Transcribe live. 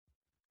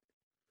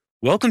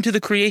Welcome to The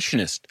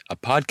Creationist, a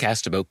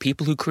podcast about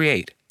people who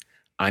create.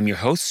 I'm your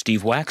host,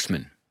 Steve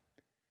Waxman.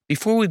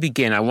 Before we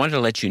begin, I wanted to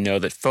let you know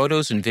that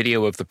photos and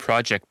video of the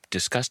project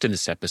discussed in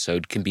this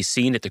episode can be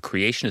seen at The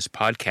Creationist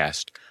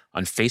Podcast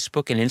on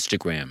Facebook and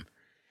Instagram.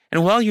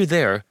 And while you're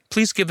there,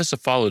 please give us a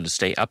follow to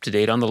stay up to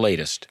date on the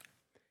latest.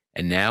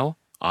 And now,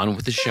 on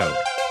with the show.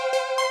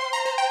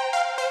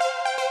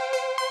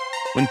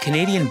 When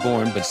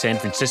Canadian-born but San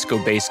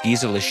Francisco-based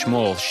Gisela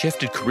Schmoll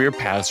shifted career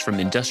paths from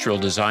industrial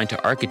design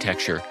to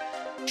architecture,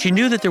 she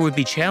knew that there would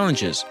be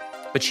challenges,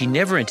 but she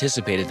never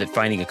anticipated that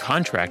finding a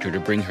contractor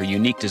to bring her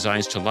unique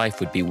designs to life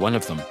would be one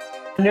of them.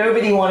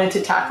 Nobody wanted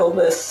to tackle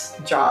this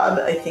job.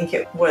 I think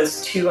it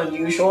was too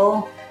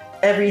unusual.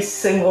 Every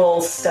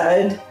single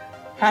stud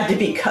had to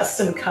be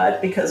custom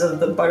cut because of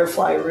the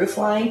butterfly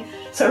roofline.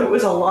 So it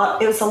was a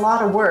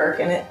lot of work,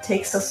 and it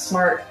takes a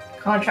smart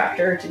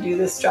contractor to do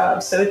this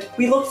job. So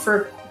we looked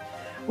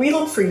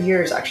for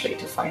years actually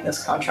to find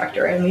this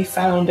contractor, and we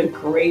found a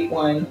great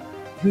one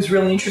who's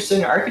really interested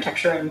in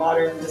architecture and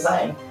modern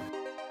design.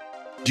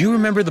 Do you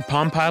remember the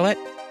Palm Pilot?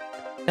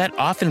 That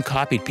often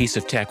copied piece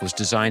of tech was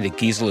designed at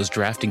Gisela's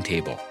drafting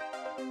table.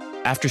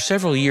 After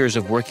several years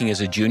of working as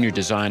a junior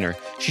designer,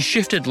 she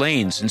shifted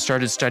lanes and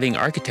started studying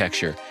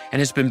architecture and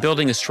has been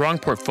building a strong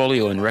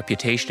portfolio and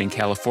reputation in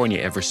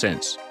California ever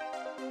since.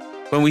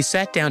 When we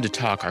sat down to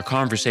talk, our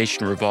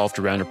conversation revolved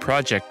around a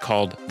project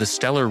called the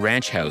Stellar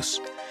Ranch House,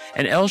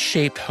 an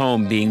L-shaped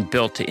home being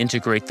built to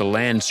integrate the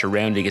land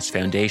surrounding its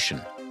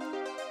foundation.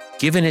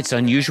 Given its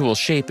unusual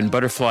shape and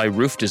butterfly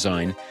roof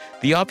design,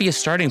 the obvious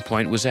starting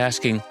point was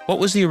asking, what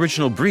was the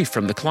original brief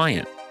from the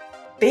client?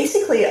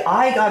 Basically,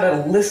 I got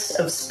a list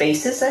of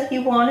spaces that he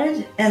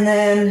wanted, and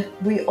then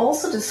we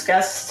also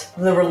discussed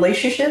the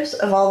relationships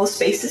of all the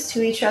spaces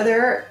to each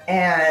other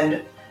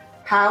and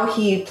how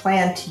he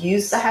planned to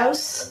use the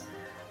house.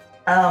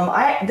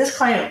 This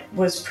client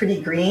was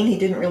pretty green. He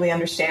didn't really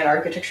understand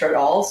architecture at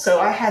all, so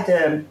I had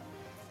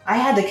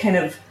to kind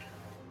of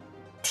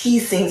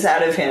tease things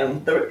out of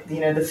him,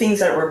 the things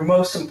that were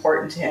most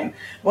important to him.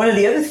 One of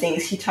the other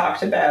things he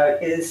talked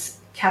about is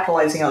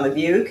capitalizing on the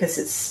view, because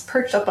it's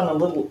perched up on a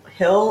little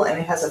hill and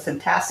it has a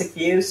fantastic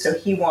view. So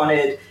he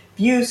wanted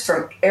views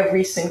from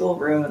every single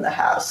room in the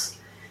house.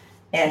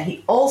 And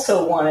he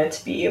also wanted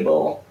to be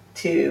able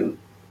to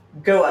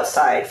go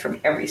outside from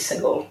every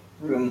single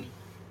room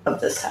of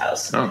this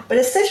house. Oh. But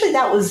essentially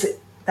that was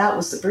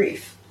the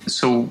brief.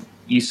 So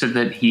you said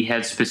that he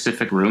had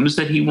specific rooms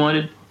that he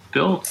wanted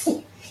built?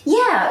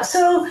 Yeah,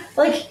 so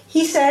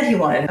he said he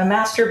wanted a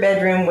master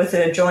bedroom with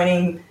an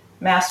adjoining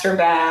master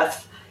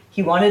bath.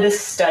 He wanted a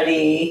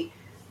study,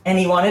 and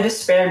he wanted a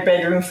spare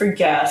bedroom for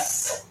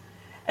guests.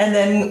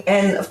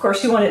 And of course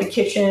he wanted a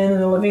kitchen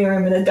and a living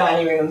room and a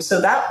dining room.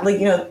 So that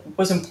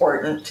was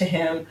important to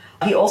him.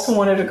 He also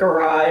wanted a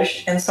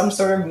garage and some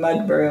sort of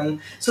mud room.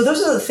 So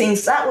those are the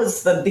things. That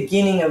was the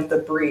beginning of the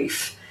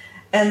brief.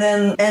 And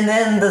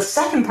then the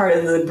second part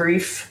of the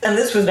brief, and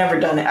this was never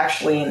done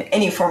actually in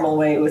any formal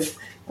way with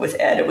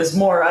Ed. It was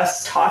more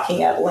us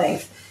talking at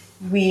length.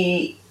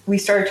 We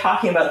started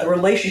talking about the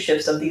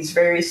relationships of these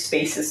various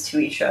spaces to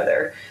each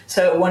other.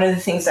 So one of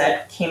the things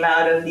that came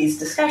out of these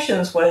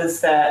discussions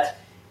was that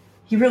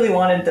he really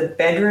wanted the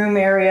bedroom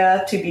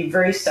area to be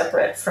very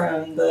separate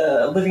from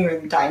the living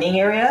room dining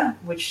area,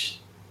 which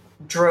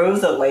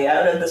drove the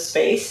layout of the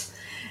space.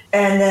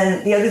 And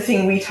then the other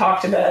thing we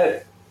talked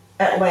about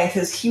at length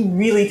is he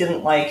really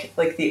didn't like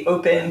the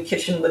open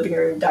kitchen, living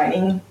room,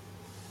 dining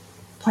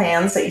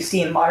plans that you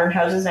see in modern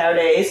houses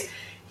nowadays.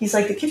 He's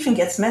like, the kitchen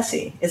gets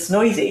messy. It's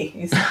noisy.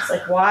 He's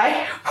like,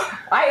 why?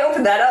 I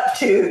opened that up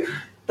to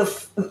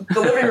the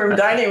living room,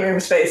 dining room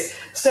space.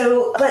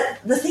 So, but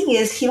the thing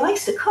is, he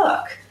likes to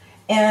cook.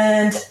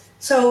 And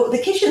so the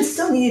kitchen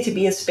still needed to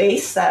be a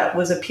space that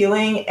was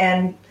appealing,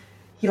 and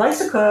he likes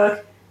to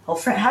cook. He'll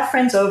have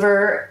friends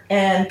over,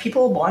 and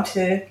people want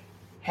to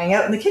hang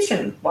out in the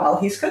kitchen while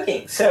he's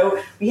cooking.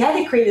 So we had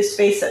to create a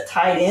space that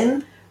tied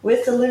in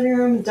with the living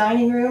room,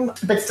 dining room,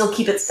 but still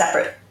keep it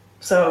separate.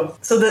 So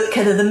the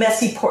kind of the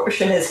messy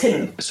portion is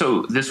hidden.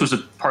 So this was a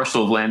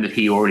parcel of land that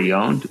he already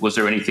owned. Was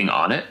there anything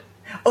on it?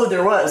 Oh,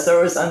 there was.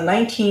 There was a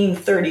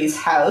 1930s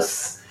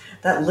house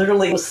that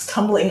literally was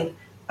tumbling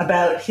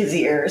about his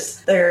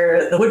ears.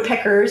 The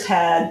woodpeckers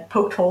had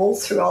poked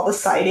holes through all the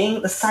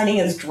siding. The siding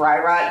is dry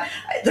rot.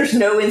 There's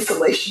no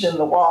insulation in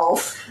the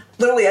walls.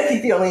 Literally, I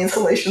think the only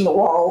insulation in the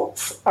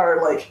walls are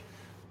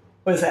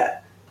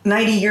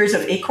 90 years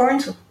of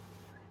acorns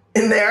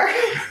in there.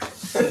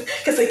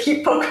 Because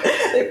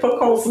they poke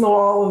holes in the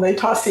wall and they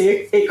toss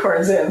the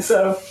acorns in.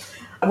 So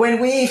when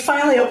we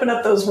finally open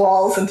up those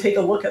walls and take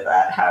a look at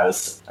that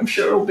house, I'm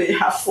sure it'll be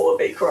half full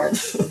of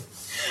acorns.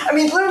 I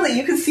mean, literally,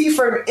 you can see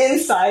from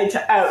inside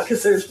to out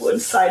because there's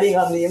wood siding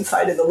on the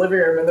inside of the living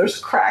room and there's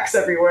cracks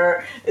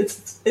everywhere.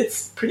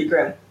 It's pretty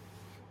grim.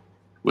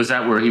 Was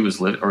that where he was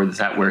living, or is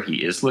that where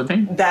he is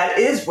living? That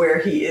is where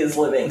he is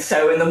living.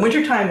 So in the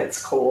wintertime,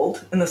 it's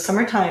cold. In the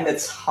summertime,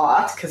 it's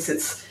hot because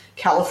it's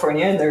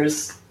California and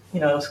there's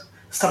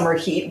summer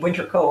heat,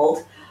 winter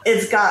cold.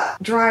 It's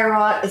got dry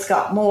rot, it's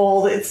got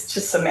mold, it's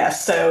just a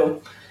mess.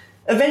 So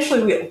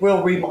Eventually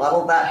we'll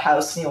remodel that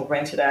house and you'll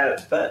rent it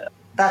out, but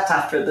that's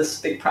after this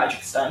big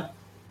project's done.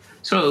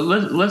 So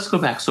let's go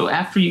back. So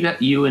after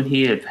you and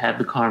he have had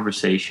the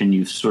conversation,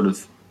 you've sort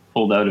of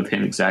pulled out of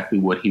him exactly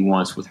what he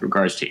wants with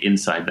regards to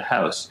inside the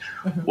house.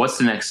 Mm-hmm. What's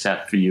the next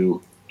step for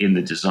you in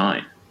the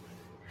design?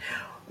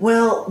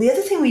 Well, the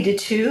other thing we did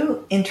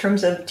too, in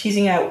terms of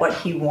teasing out what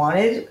he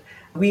wanted,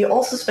 we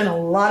also spent a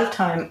lot of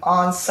time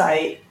on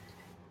site,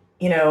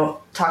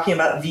 talking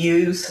about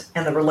views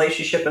and the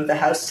relationship of the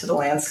house to the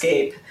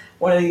landscape.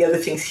 One of the other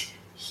things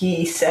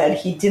he said,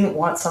 he didn't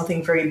want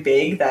something very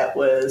big that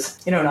was,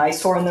 an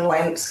eyesore in the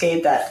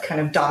landscape that kind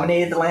of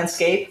dominated the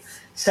landscape.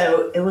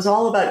 So it was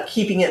all about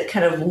keeping it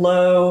kind of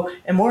low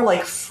and more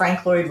like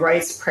Frank Lloyd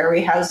Wright's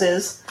prairie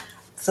houses.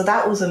 So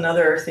that was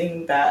another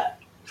thing that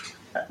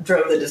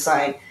drove the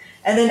design.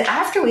 And then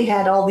after we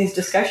had all these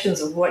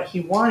discussions of what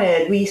he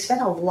wanted, we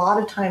spent a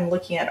lot of time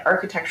looking at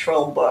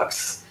architectural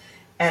books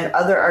and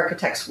other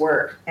architects'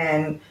 work.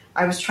 And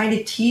I was trying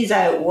to tease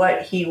out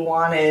what he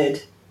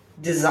wanted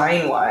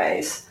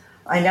design-wise.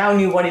 I now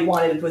knew what he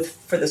wanted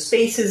for the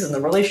spaces and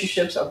the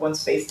relationships of one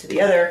space to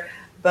the other.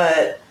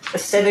 But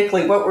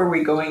aesthetically, what were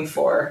we going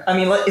for? I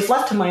mean, if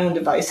left to my own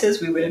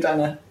devices, we would have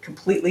done a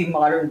completely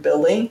modern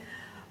building.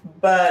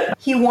 But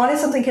he wanted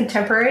something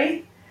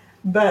contemporary.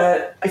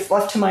 But if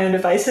left to my own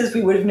devices,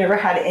 we would have never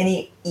had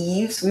any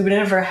eaves. We would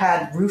have never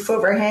had roof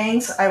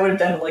overhangs. I would have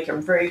done like a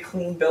very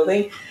clean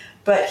building.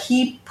 But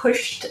he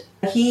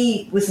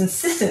was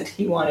insistent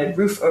he wanted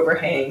roof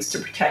overhangs to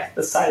protect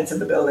the sides of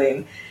the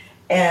building.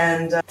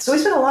 And so we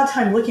spent a lot of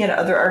time looking at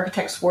other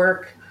architects'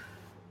 work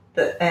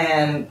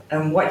and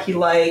what he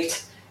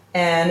liked.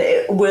 And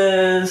I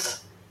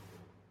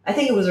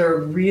think it was a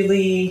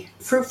really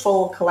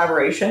fruitful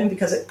collaboration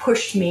because it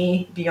pushed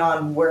me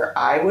beyond where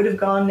I would have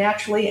gone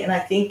naturally. And I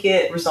think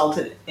it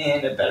resulted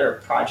in a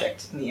better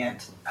project in the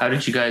end. How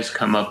did you guys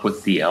come up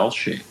with the L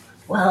shape?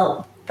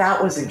 Well,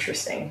 that was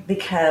interesting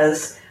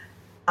because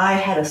I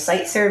had a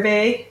site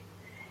survey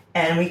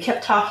and we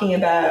kept talking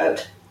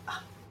about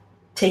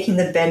taking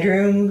the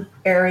bedroom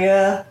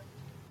area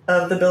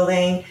of the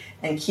building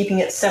and keeping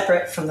it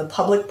separate from the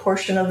public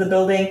portion of the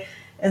building.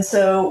 And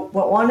so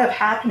what wound up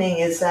happening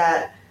is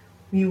that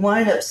we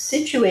wind up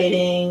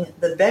situating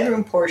the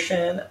bedroom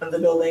portion of the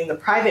building, the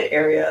private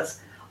areas,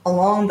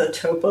 along the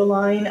topo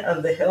line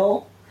of the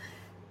hill,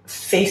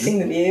 facing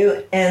the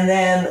view. And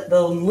then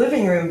the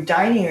living room,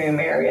 dining room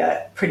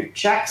area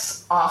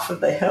projects off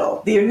of the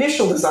hill. The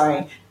initial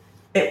design,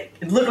 it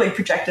literally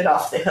projected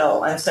off the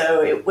hill. And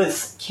so it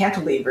was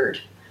cantilevered.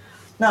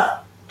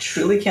 Not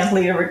truly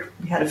cantilevered.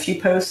 We had a few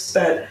posts,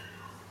 but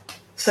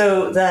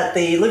so that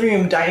the living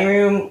room, dining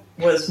room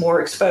was more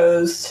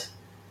exposed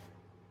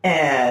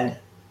and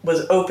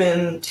was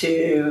open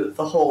to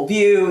the whole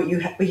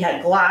view. We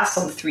had glass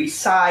on 3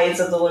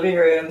 sides of the living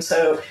room,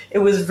 so it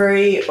was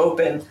very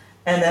open.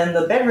 And then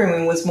the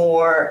bedroom was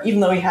more, even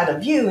though we had a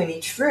view in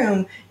each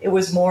room, it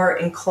was more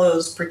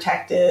enclosed,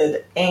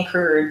 protected,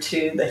 anchored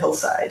to the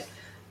hillside.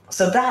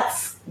 So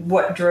that's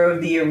what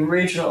drove the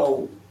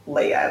original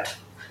layout.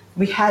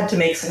 We had to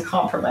make some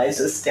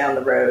compromises down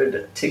the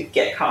road to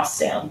get costs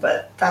down,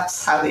 but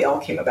that's how they all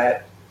came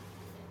about.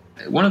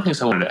 One of the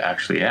things I wanted to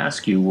actually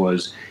ask you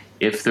was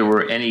if there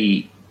were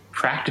any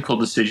practical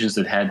decisions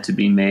that had to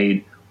be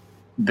made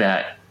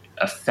that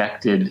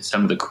affected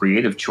some of the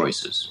creative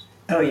choices.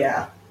 Oh,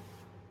 yeah.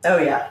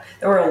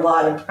 There were a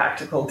lot of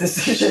practical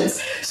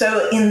decisions.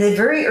 So in the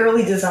very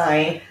early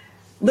design,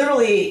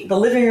 literally the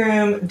living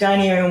room,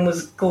 dining room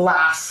was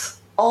glass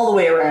all the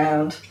way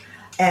around,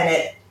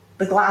 and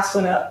the glass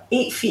went up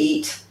 8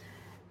 feet.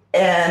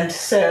 And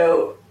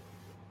so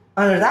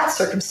under that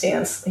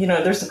circumstance,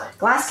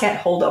 glass can't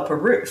hold up a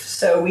roof.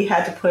 So we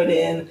had to put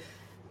in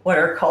what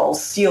are called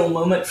steel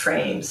moment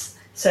frames.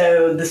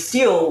 So the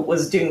steel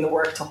was doing the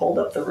work to hold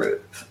up the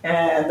roof.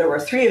 And there were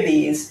 3 of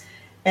these.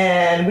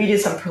 And we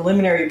did some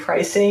preliminary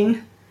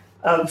pricing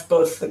of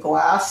both the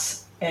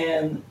glass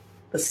and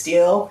the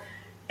steel.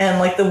 And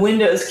like the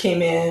windows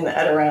came in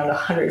at around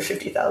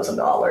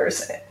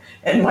 $150,000.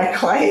 And my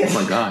client,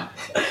 oh my God.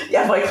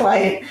 Yeah, my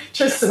client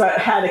just about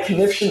had a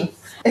conniption.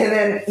 And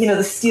then,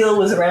 the steel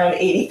was around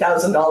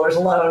 $80,000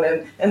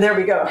 alone. And there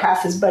we go.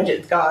 Half his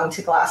budget gone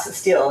to glass and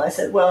steel. And I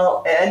said,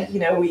 well, Ed,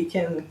 we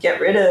can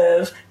get rid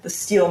of the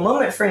steel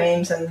moment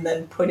frames and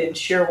then put in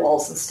shear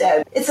walls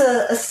instead. It's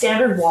a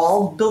standard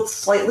wall built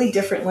slightly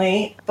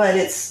differently, but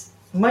it's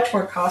much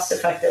more cost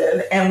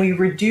effective. And we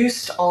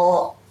reduced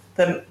all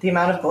the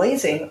amount of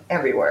glazing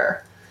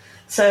everywhere.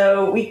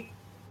 So we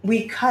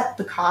cut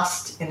the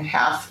cost in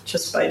half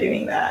just by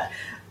doing that.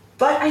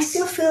 But I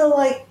still feel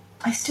like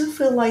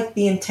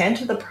the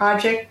intent of the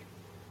project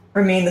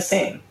remained the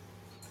same.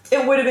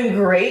 It would have been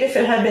great if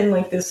it had been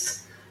like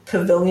this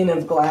pavilion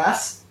of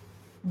glass,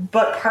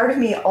 but part of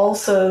me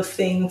also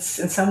thinks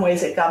in some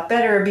ways it got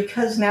better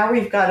because now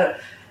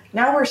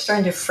we're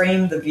starting to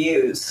frame the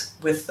views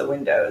with the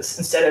windows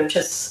instead of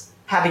just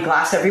having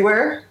glass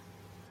everywhere.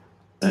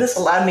 This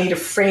allowed me to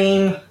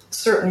frame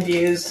certain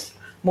views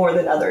more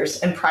than others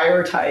and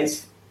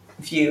prioritize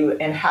view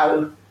and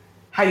how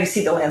how you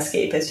see the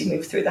landscape as you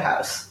move through the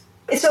house.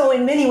 So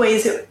in many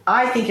ways,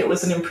 I think it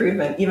was an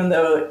improvement, even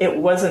though it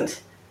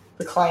wasn't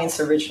the client's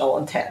original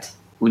intent.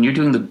 When you're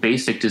doing the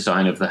basic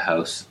design of the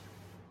house,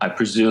 I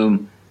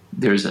presume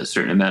there's a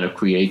certain amount of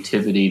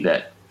creativity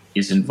that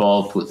is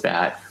involved with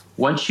that.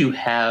 Once you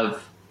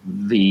have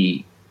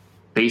the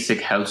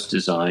basic house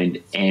designed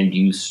and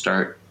you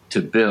start to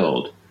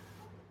build,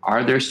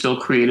 are there still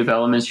creative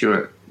elements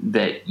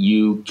that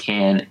you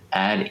can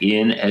add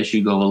in as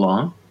you go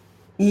along?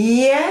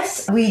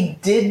 Yes, we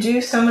did do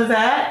some of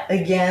that,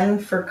 again,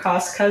 for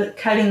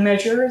cost-cutting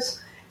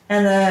measures.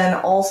 And then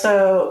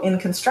also in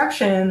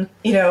construction,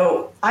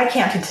 I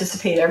can't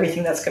anticipate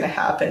everything that's going to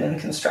happen in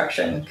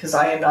construction because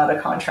I am not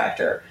a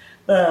contractor.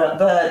 But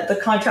the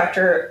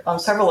contractor on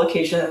several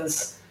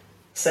occasions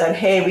said,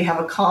 hey, we have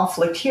a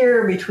conflict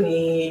here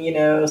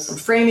between, some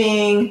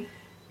framing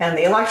and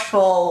the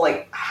electrical.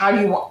 Like, how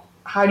do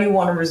you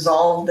want to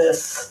resolve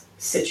this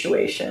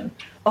situation?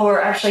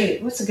 Or actually,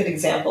 what's a good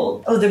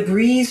example? Oh, the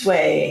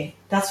breezeway.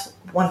 That's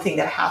one thing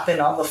that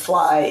happened on the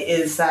fly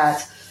is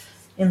that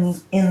in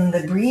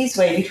the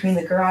breezeway between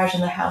the garage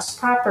and the house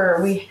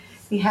proper,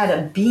 we had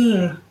a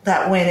beam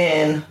that went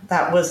in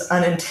that was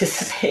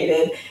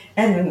unanticipated.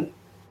 And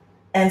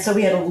so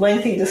we had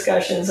lengthy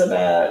discussions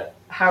about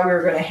how we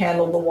were going to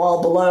handle the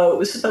wall below. It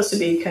was supposed to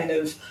be kind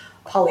of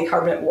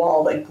polycarbonate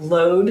wall that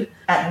glowed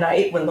at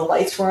night when the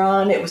lights were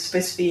on. It was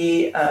supposed to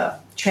be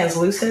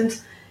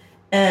translucent.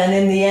 And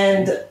in the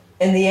end,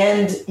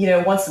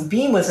 once the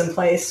beam was in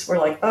place, we're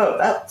like, oh,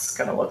 that's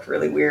going to look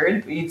really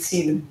weird. You'd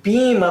see the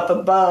beam up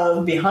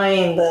above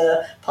behind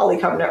the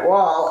polycarbonate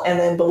wall, and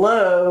then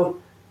below,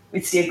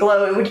 we'd see a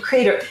glow. It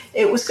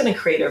was going to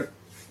create a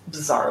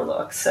bizarre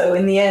look. So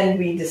in the end,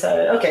 we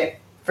decided, okay,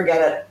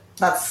 forget it.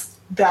 That's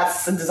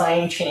the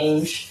design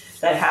change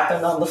that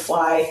happened on the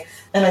fly.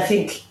 And I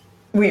think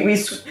we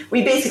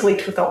basically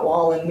took that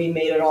wall and we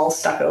made it all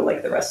stucco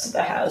like the rest of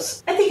the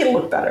house. I think it'll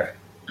look better.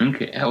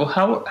 Okay. Well,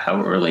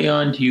 how early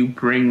on do you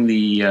bring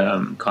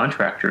the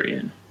contractor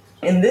in?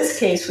 In this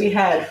case, we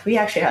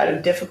actually had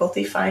a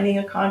difficulty finding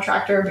a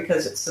contractor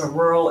because it's a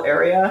rural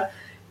area,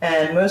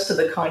 and most of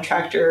the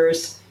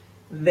contractors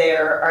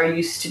there are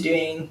used to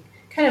doing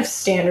kind of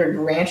standard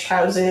ranch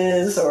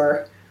houses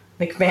or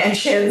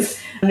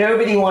McMansions.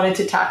 Nobody wanted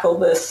to tackle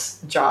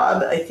this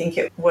job. I think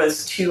it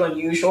was too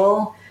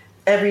unusual.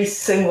 Every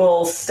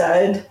single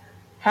stud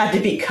had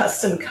to be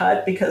custom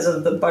cut because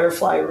of the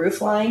butterfly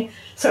roof line.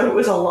 So it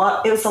was a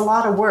lot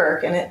of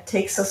work, and it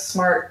takes a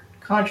smart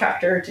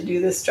contractor to do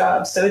this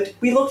job. So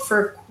we looked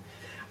for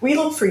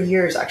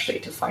years actually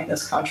to find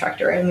this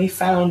contractor, and we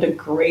found a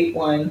great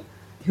one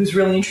who's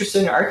really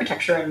interested in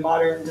architecture and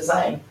modern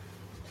design.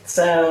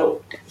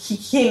 So he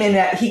came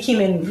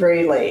in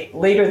very late,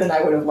 later than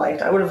I would have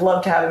liked. I would have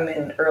loved to have him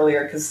in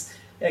earlier because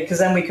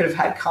then we could have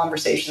had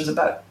conversations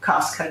about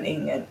cost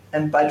cutting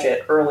and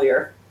budget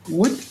earlier.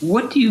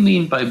 What do you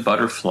mean by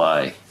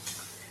butterfly?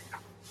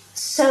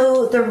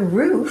 So the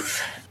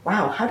roof,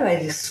 wow, how do I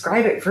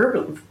describe it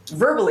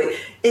verbally?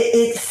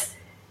 It's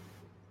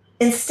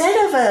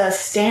instead of a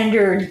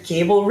standard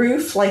gable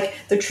roof, like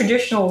the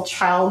traditional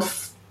child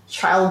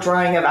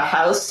drawing of a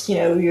house,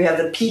 you have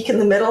the peak in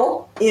the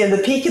middle.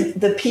 The peak is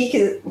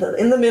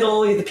in the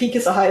middle, the peak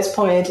is the highest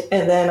point,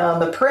 and then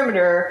on the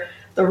perimeter,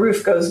 the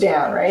roof goes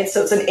down, right?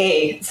 So it's an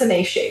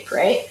A shape,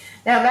 right?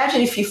 Now imagine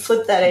if you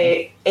flip that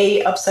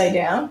A upside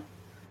down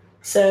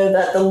so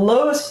that the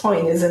lowest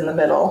point is in the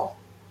middle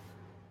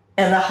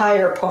and the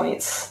higher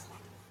points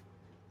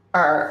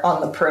are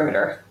on the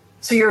perimeter.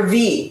 So you're a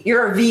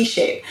V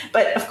shape.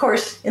 But of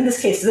course, in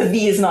this case, the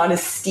V is not that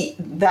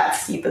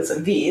steep as a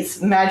V.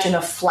 Imagine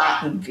a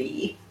flattened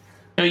V.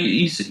 Now,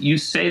 you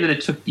say that it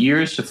took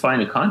years to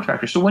find a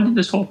contractor. So when did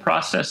this whole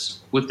process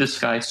with this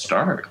guy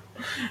start?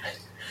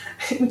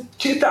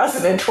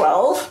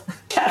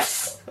 2012.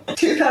 Yes.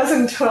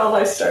 2012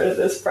 I started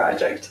this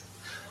project.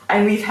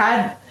 And we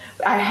had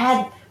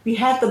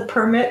the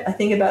permit I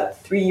think about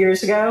 3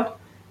 years ago,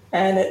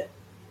 and then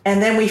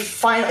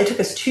it took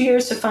us 2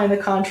 years to find the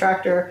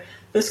contractor.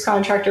 This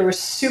contractor was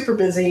super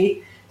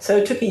busy, so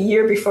it took a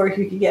year before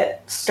he could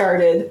get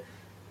started.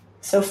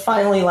 So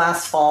finally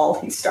last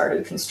fall he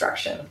started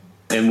construction.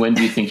 And when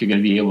do you think you're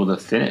going to be able to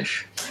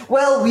finish?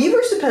 Well, we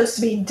were supposed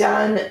to be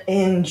done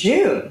in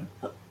June,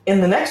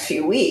 in the next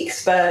few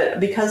weeks, but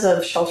because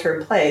of shelter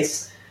in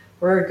place,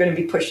 we're going to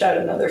be pushed out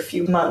another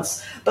few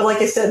months. But like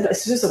I said,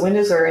 as soon as the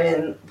windows are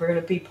in, we're going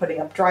to be putting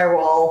up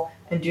drywall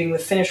and doing the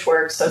finish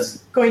work. So it's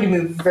going to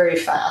move very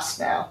fast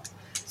now.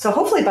 So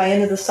hopefully by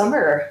end of the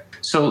summer.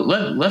 So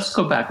let's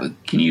go back.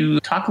 Can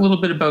you talk a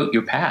little bit about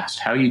your past,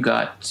 how you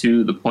got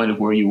to the point of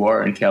where you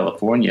are in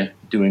California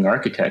doing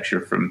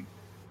architecture from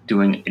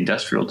doing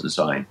industrial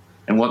design?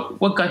 And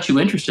what got you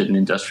interested in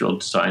industrial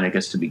design, I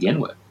guess, to begin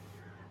with?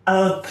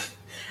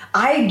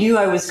 I knew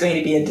I was going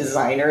to be a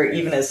designer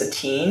even as a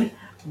teen.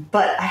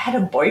 But I had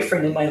a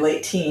boyfriend in my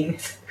late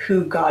teens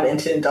who got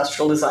into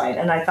industrial design,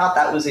 and I thought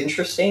that was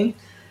interesting.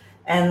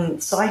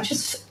 And so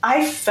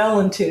I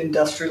fell into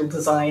industrial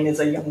design as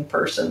a young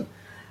person.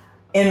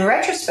 In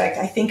retrospect,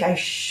 I think I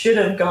should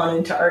have gone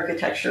into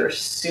architecture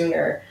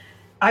sooner.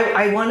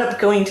 I wound up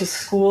going to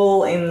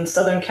school in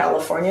Southern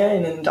California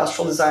in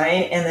industrial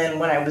design. And then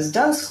when I was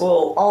done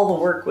school, all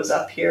the work was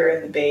up here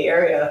in the Bay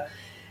Area.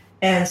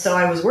 And so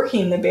I was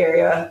working in the Bay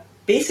Area,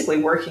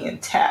 basically working in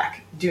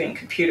tech, doing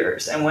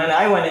computers. And when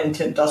I went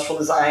into industrial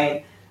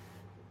design,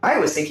 I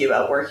was thinking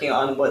about working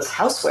on was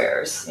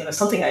housewares,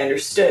 something I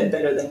understood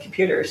better than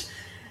computers.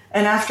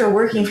 And after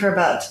working for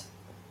about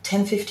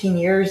 10, 15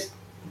 years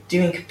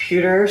doing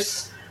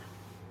computers,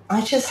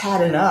 I just had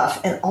enough.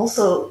 And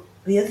also,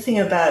 the other thing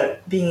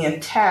about being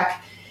in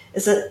tech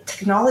is that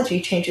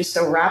technology changes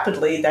so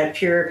rapidly that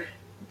if you're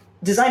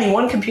designing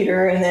one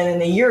computer and then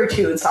in a year or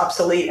two it's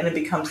obsolete and it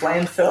becomes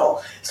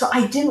landfill. So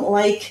I didn't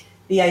like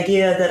the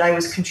idea that I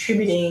was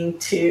contributing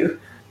to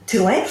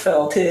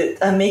landfill,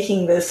 to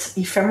making this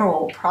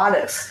ephemeral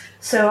products.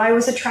 So I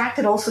was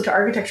attracted also to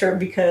architecture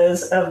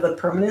because of the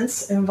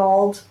permanence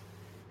involved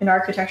in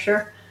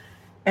architecture.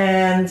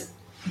 And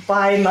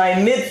by my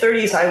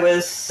mid-30s, I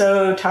was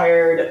so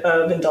tired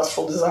of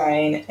industrial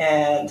design,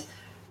 and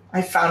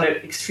I found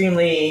it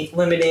extremely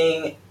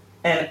limiting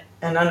and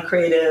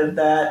uncreative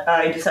that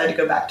I decided to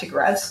go back to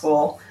grad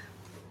school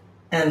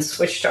and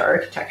switch to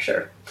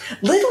architecture.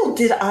 Little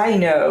did I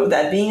know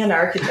that being an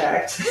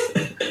architect,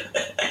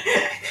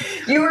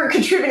 you were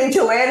contributing to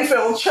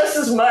landfill just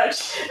as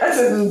much as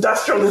in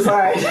industrial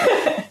design,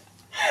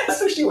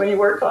 especially when you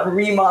work on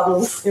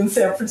remodels in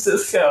San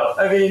Francisco.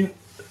 I mean,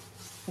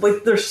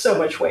 there's so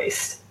much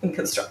waste in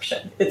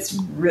construction. It's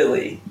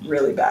really,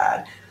 really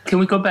bad. Can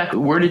we go back?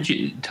 Where did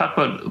you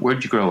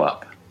grow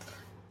up?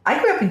 I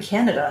grew up in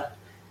Canada,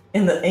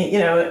 in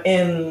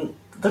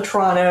the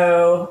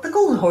Toronto, the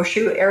Golden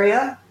Horseshoe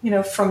area,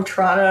 from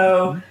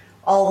Toronto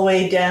all the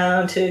way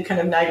down to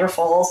kind of Niagara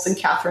Falls and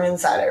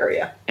Catherine's, that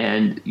area.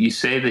 And you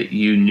say that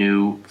you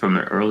knew from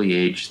an early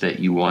age that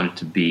you wanted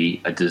to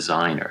be a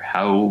designer.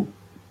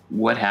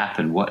 What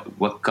happened?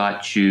 What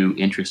got you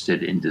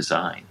interested in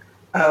design?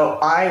 Oh,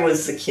 I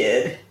was the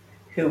kid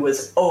who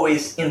was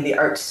always in the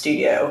art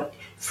studio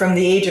from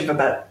the age of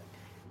about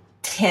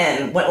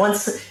 10.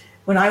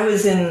 When I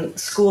was in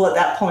school at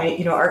that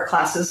point, art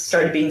classes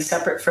started being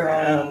separate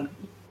from,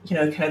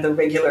 kind of the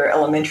regular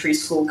elementary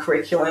school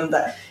curriculum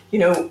that,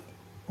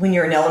 when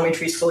you're in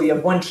elementary school, you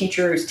have one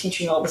teacher who's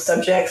teaching all the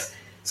subjects.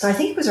 So I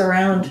think it was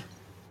around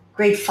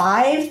grade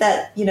 5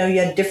 that, you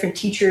had different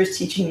teachers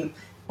teaching.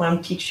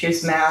 One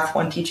teaches math,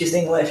 one teaches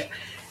English.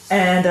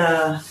 And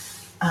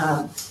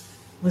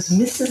was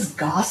Mrs.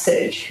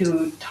 Gossage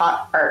who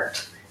taught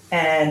art.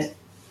 And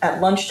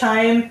at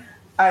lunchtime,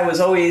 I was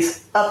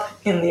always up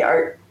in the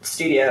art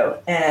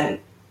studio. And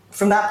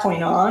from that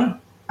point on,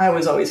 I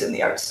was always in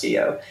the art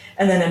studio.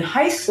 And then in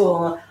high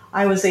school,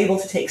 I was able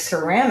to take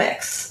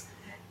ceramics.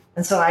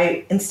 And so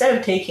instead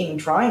of taking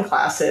drawing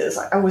classes,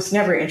 I was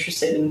never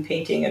interested in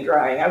painting and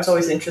drawing. I was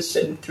always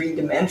interested in 3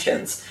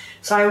 dimensions.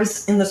 So I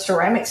was in the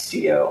ceramic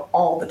studio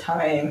all the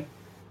time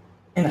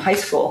in high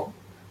school.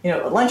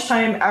 At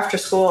lunchtime, after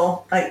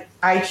school,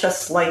 I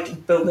just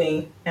liked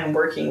building and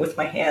working with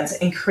my hands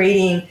and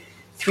creating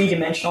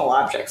 3-dimensional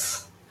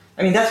objects.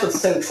 I mean, that's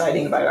what's so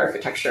exciting about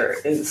architecture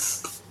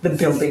is the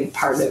building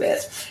part of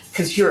it.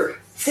 Because you're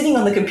sitting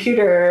on the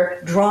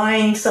computer,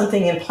 drawing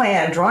something in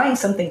plan, drawing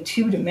something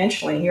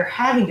 2-dimensionally, and you're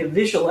having to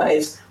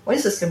visualize, what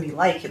is this going to be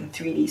like in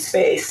 3D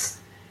space?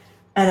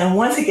 And then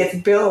once it gets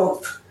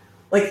built,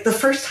 the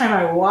first time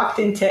I walked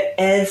into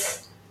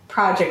Ed's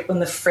project when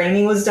the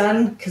framing was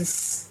done,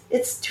 because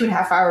it's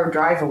 2.5-hour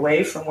drive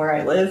away from where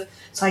I live.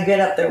 So I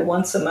get up there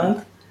once a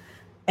month.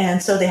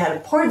 And so they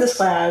had poured the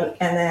slab,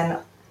 and then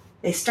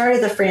they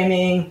started the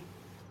framing.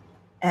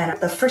 And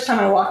the first time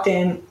I walked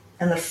in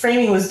and the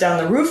framing was done,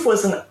 the roof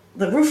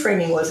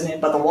framing wasn't in,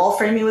 but the wall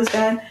framing was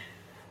done.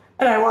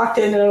 And I walked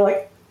in and I'm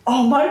like,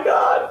 oh my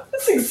God,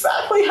 that's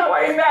exactly how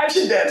I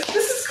imagined it.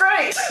 This is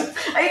great.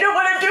 I know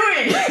what I'm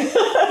doing.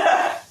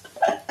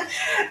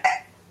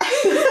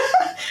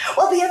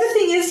 Well, the other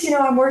thing is,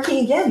 I'm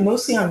working again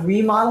mostly on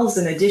remodels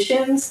and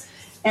additions,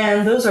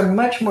 and those are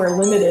much more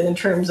limited in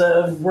terms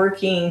of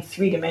working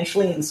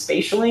 3-dimensionally and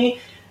spatially.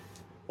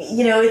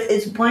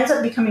 It winds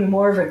up becoming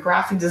more of a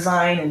graphic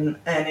design and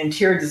an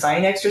interior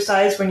design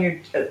exercise when you're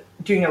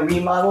doing a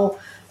remodel.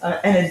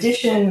 An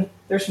addition,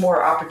 there's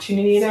more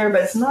opportunity there,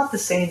 but it's not the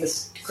same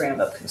as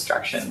ground-up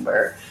construction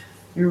where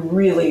you're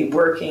really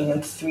working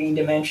in 3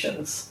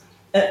 dimensions.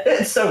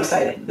 It's so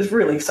exciting. It's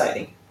really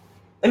exciting.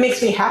 It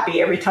makes me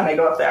happy every time I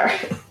go up there.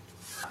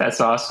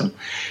 That's awesome.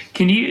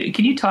 Can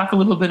you talk a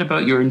little bit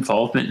about your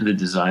involvement in the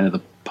design of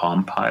the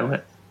Palm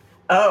Pilot?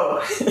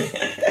 Oh.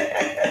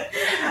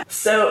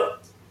 So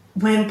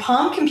when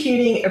Palm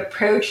Computing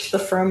approached the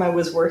firm I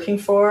was working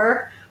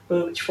for,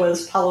 which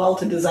was Palo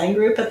Alto Design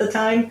Group at the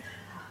time,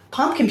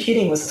 Palm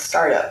Computing was a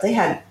startup. They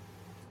had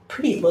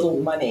pretty little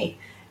money.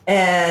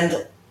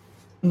 And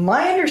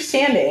my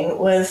understanding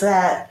was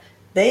that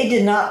they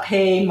did not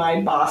pay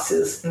my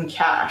bosses in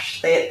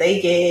cash. They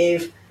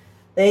gave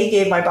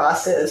my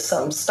bosses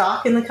some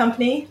stock in the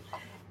company,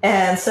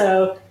 And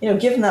so,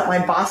 given that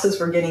my bosses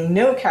were getting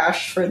no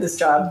cash for this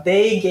job,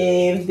 they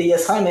gave the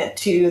assignment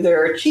to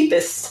their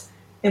cheapest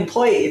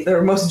employee,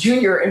 their most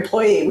junior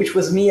employee, which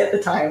was me at the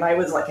time. I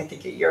was I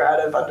think a year out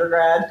of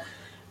undergrad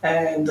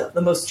and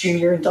the most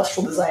junior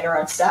industrial designer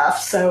on staff.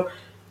 So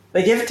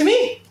they gave it to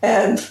me,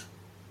 and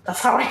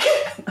that's how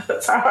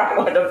I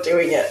wound up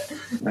doing it.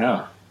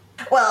 Wow.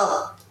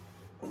 Well,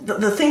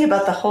 the thing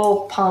about the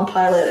whole Palm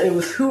Pilot, it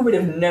was who would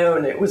have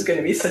known it was going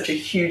to be such a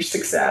huge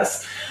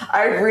success.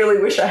 I really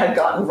wish I had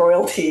gotten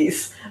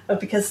royalties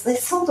because they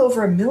sold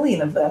over 1 million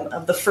of them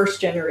of the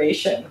first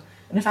generation.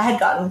 And if I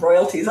had gotten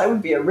royalties, I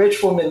would be a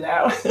rich woman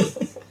now.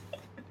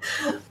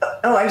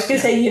 Oh, I was going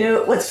to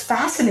say, what's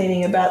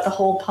fascinating about the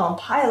whole Palm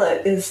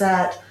Pilot is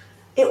that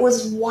it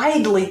was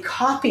widely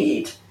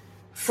copied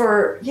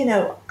for,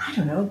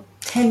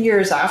 10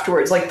 years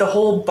afterwards. Like the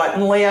whole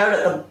button layout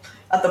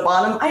at the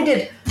bottom. I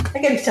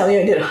got to tell you,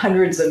 I did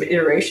hundreds of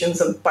iterations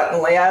of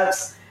button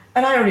layouts.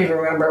 And I don't even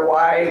remember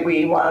why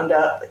we wound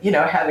up,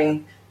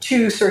 having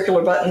 2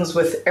 circular buttons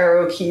with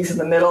arrow keys in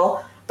the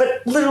middle.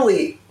 But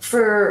literally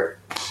for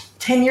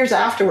 10 years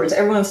afterwards,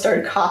 everyone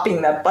started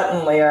copying that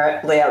button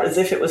layout as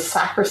if it was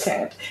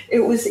sacrosanct.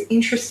 It was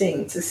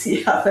interesting to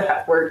see how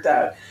that worked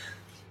out.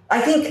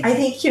 I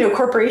think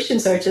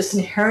corporations are just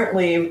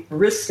inherently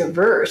risk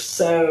averse.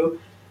 So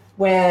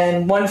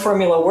when one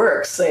formula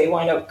works, they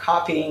wind up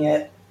copying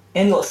it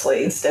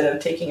endlessly instead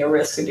of taking a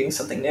risk and doing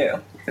something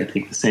new. I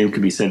think the same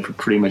could be said for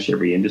pretty much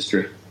every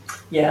industry.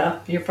 Yeah,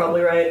 you're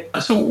probably right.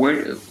 So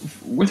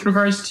with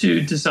regards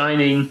to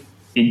designing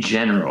in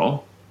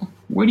general,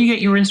 where do you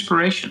get your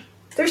inspiration?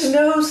 There's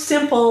no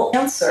simple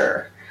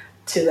answer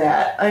to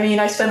that. I mean,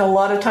 I spend a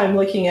lot of time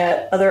looking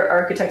at other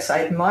architects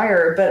I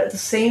admire, but at the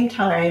same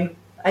time,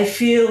 I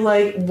feel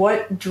like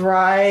what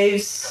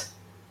drives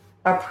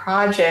a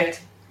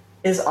project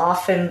is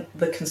often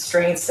the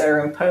constraints that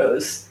are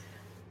imposed,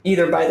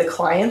 either by the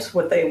client,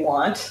 what they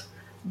want,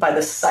 by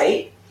the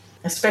site,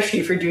 especially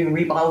if you're doing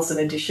remodels and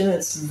addition,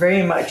 it's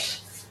very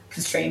much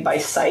constrained by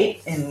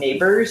site and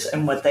neighbors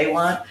and what they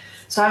want.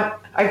 So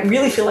I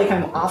really feel like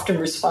I'm often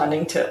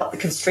responding to the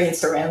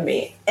constraints around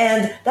me.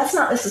 And that's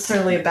not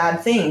necessarily a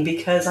bad thing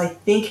because I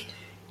think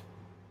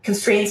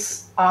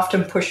constraints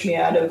often push me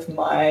out of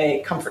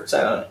my comfort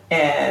zone.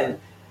 And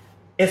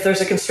if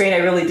there's a constraint I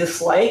really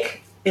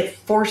dislike, it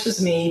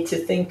forces me to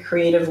think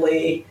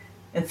creatively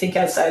and think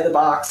outside the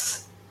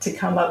box to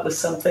come up with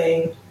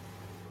something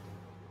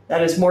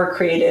that is more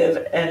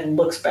creative and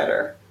looks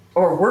better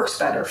or works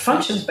better,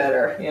 functions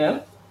better,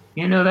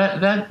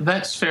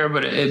 That's fair,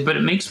 but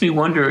it makes me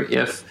wonder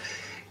if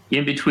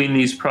in between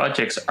these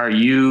projects, are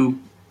you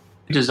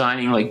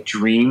designing like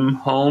dream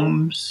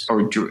homes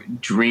or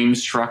dream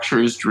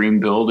structures, dream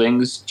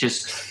buildings,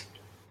 just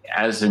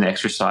as an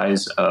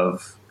exercise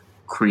of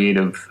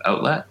creative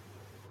outlet?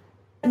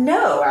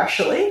 No,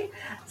 actually.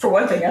 For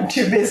one thing, I'm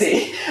too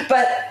busy.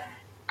 But,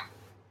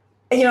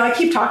 I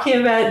keep talking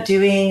about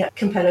doing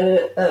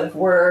competitive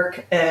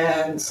work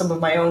and some of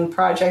my own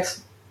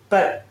projects,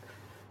 but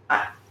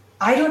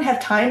I don't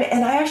have time,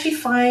 and I actually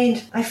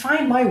find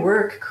my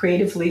work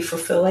creatively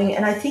fulfilling.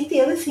 And I think the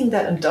other thing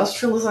that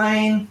industrial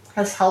design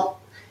has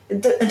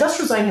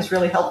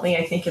really helped me,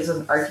 I think, as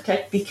an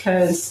architect,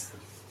 because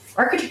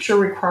architecture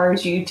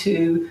requires you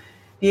to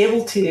be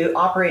able to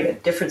operate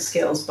at different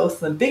scales,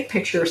 both in the big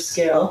picture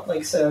scale,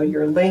 so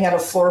you're laying out a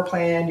floor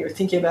plan, you're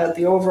thinking about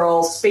the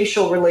overall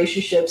spatial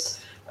relationships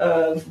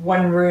of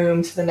one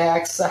room to the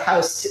next, a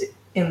house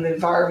in the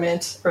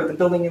environment, or the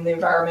building in the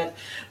environment.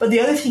 But the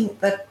other thing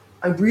that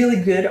a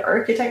really good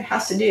architect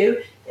has to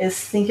do is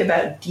think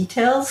about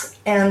details.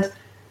 And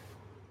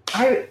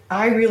I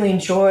really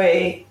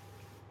enjoy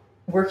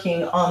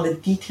working on the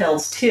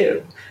details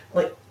too.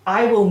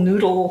 I will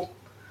noodle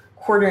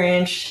 1/4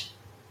 inch,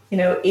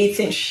 1/8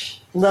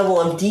 inch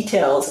level of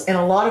details. And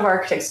a lot of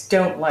architects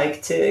don't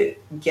like to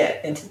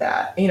get into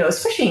that.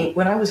 Especially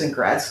when I was in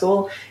grad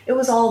school, it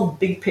was all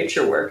big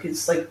picture work.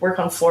 It's like work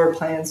on floor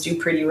plans, do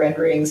pretty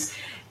renderings.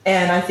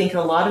 And I think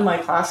a lot of my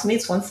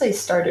classmates, once they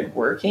started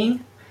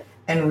working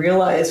and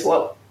realized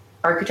what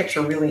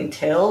architecture really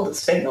entailed,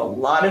 spending a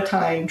lot of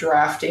time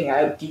drafting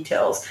out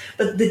details.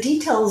 But the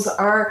details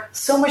are,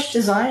 so much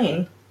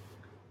design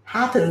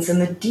happens in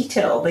the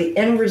detail. The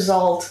end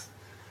result,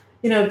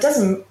 it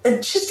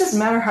just doesn't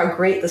matter how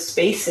great the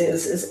space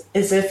is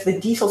if the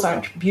details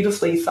aren't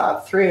beautifully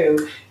thought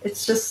through,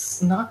 it's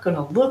just not going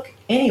to look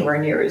anywhere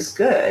near as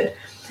good.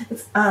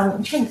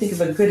 I'm trying to think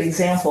of a good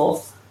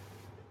example.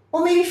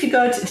 Well, maybe if you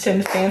go to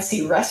a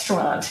fancy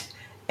restaurant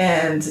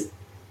and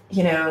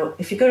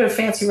if you go to a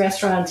fancy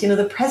restaurant,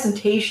 the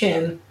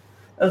presentation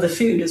of the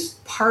food is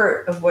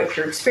part of what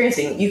you're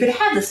experiencing. You could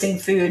have the same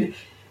food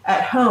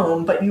at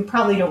home, but you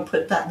probably don't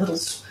put that little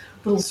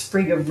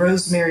sprig of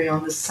rosemary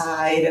on the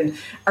side and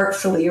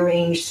artfully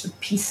arranged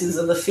pieces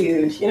of the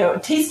food.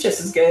 It tastes just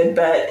as good,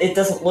 but it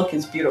doesn't look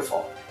as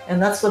beautiful.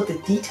 And that's what the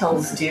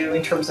details do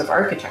in terms of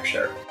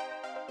architecture.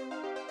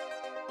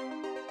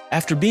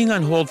 After being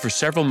on hold for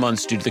several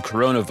months due to the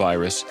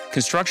coronavirus,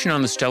 construction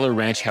on the Stellar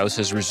Ranch house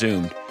has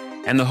resumed,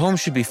 and the home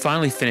should be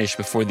finally finished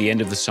before the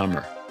end of the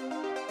summer.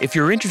 If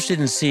you're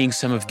interested in seeing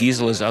some of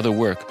Gisela's other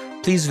work,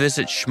 please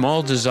visit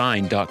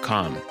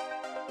schmolldesign.com.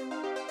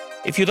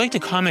 If you'd like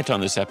to comment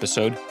on this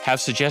episode, have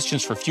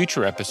suggestions for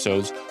future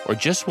episodes, or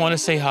just want to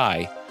say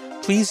hi,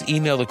 please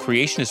email the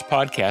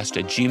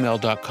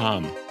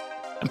creationistpodcast@gmail.com.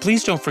 And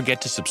please don't forget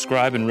to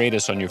subscribe and rate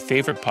us on your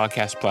favorite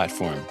podcast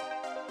platform.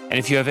 And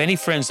if you have any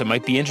friends that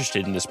might be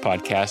interested in this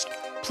podcast,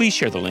 please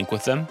share the link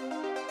with them.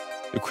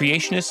 The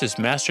Creationist is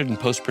mastered in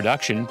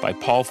post-production by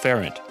Paul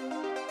Ferrant.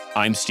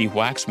 I'm Steve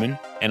Waxman,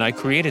 and I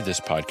created this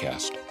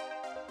podcast.